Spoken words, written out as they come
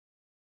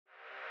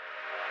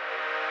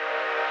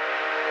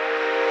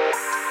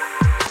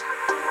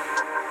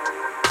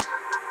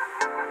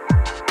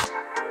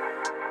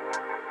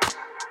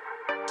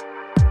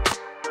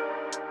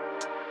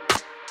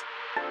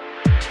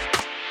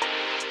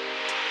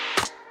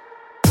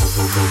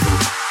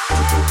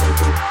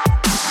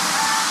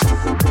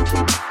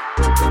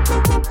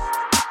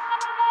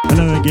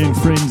Hello again,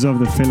 friends of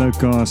the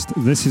Fellowcast.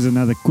 This is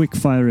another quick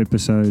fire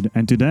episode,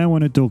 and today I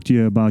want to talk to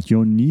you about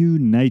your new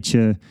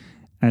nature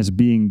as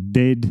being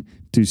dead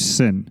to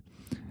sin.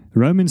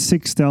 Romans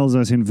 6 tells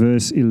us in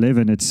verse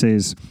 11, it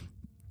says,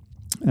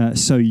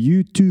 So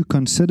you too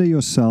consider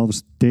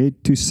yourselves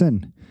dead to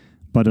sin,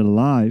 but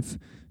alive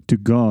to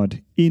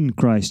God in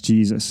Christ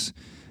Jesus.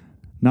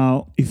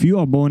 Now, if you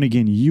are born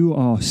again, you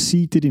are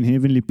seated in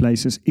heavenly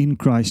places in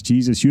Christ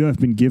Jesus. You have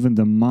been given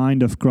the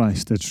mind of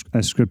Christ,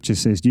 as Scripture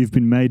says. You've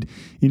been made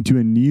into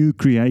a new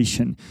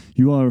creation.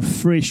 You are a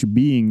fresh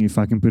being, if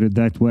I can put it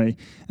that way.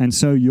 And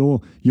so your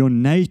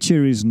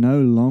nature is no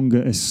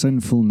longer a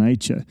sinful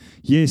nature.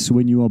 Yes,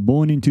 when you are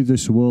born into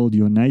this world,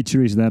 your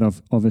nature is that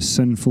of a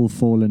sinful,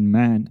 fallen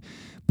man.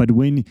 But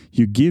when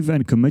you give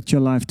and commit your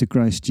life to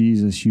Christ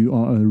Jesus, you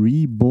are a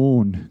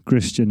reborn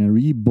Christian, a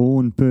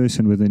reborn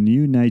person with a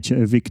new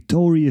nature, a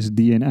victorious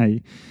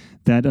DNA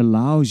that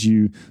allows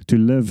you to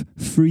live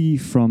free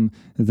from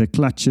the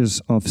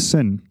clutches of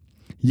sin.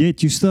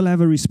 Yet you still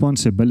have a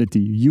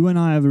responsibility. You and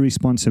I have a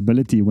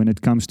responsibility when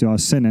it comes to our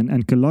sin.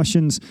 And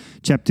Colossians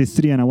chapter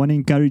 3, and I want to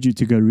encourage you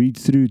to go read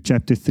through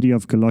chapter 3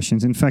 of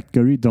Colossians. In fact,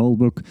 go read the whole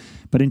book.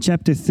 But in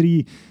chapter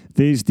 3,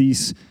 there's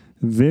these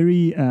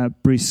very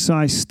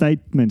precise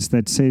statements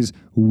that says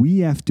we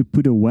have to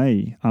put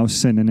away our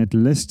sin, and it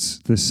lists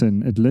the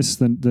sin. It lists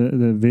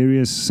the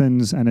various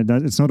sins, and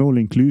it's not all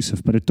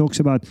inclusive, but it talks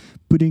about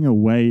putting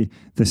away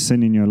the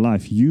sin in your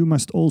life. You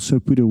must also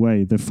put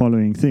away the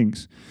following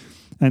things.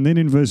 And then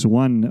in verse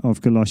 1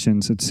 of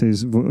Colossians, it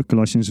says,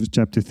 Colossians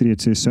chapter 3,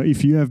 it says, So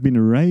if you have been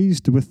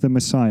raised with the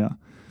Messiah,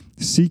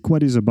 seek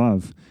what is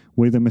above,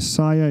 where the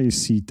Messiah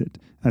is seated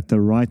at the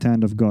right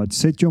hand of God.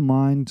 Set your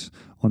minds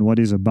on what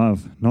is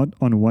above, not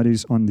on what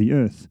is on the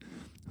earth.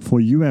 For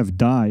you have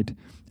died,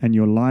 and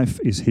your life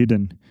is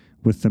hidden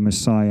with the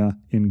Messiah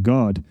in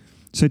God.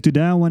 So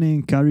today I want to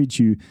encourage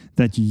you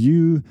that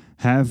you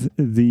have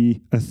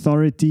the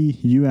authority,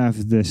 you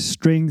have the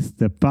strength,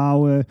 the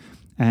power,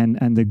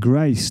 and the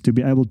grace to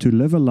be able to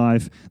live a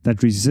life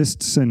that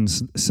resists sin.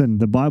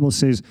 The Bible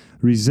says,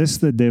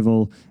 resist the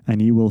devil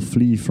and he will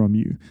flee from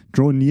you.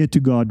 Draw near to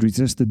God,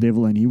 resist the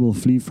devil and he will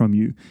flee from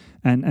you.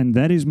 And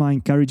that is my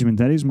encouragement.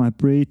 That is my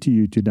prayer to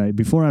you today.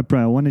 Before I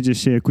pray, I want to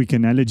just share a quick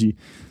analogy.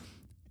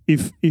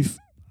 If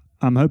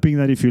I'm hoping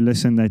that if you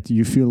listen that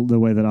you feel the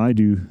way that I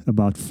do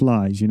about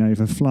flies. You know,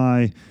 if a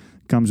fly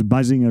comes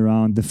buzzing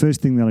around, the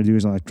first thing that I do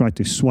is I try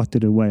to swat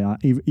it away.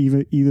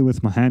 Either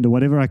with my hand or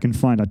whatever I can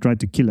find, I try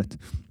to kill it.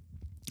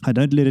 I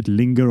don't let it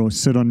linger or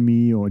sit on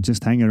me or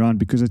just hang around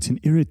because it's an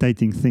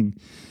irritating thing.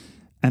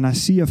 And I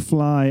see a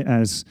fly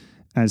as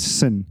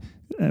sin.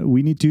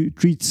 We need to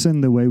treat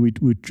sin the way we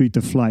would treat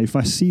a fly. If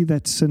I see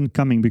that sin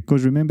coming,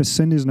 because remember,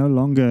 sin is no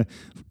longer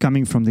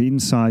coming from the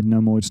inside no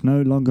more. It's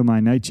no longer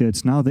my nature.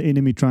 It's now the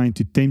enemy trying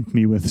to tempt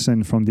me with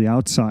sin from the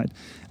outside.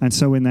 And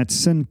so when that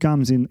sin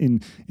comes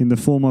in the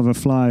form of a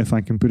fly, if I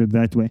can put it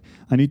that way,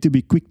 I need to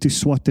be quick to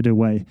swat it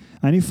away.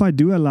 And if I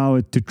do allow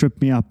it to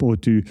trip me up or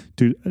to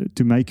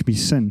make me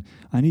sin,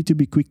 I need to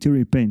be quick to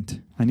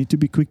repent. I need to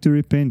be quick to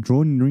repent,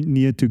 draw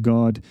near to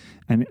God,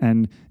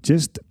 and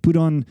just put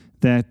on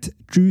that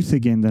truth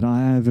again that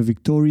I have a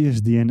victorious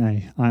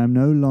DNA. I am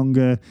no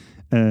longer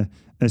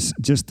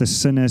just a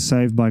sinner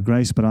saved by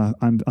grace, but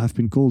I've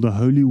been called a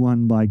holy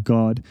one by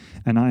God,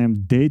 and I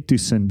am dead to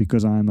sin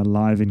because I am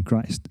alive in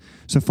Christ.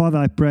 So, Father,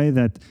 I pray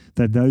that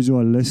those who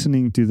are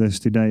listening to this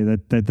today,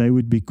 that they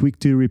would be quick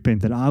to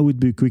repent, that I would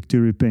be quick to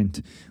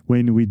repent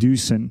when we do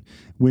sin,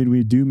 when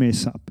we do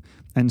mess up,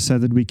 and so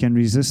that we can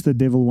resist the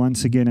devil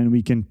once again, and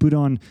we can put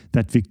on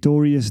that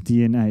victorious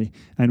DNA,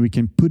 and we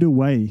can put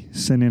away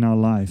sin in our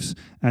lives,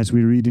 as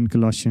we read in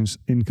Colossians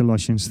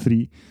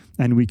 3,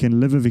 and we can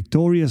live a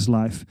victorious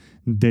life,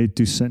 dead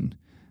to sin.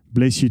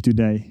 Bless you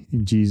today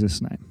in Jesus'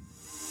 name.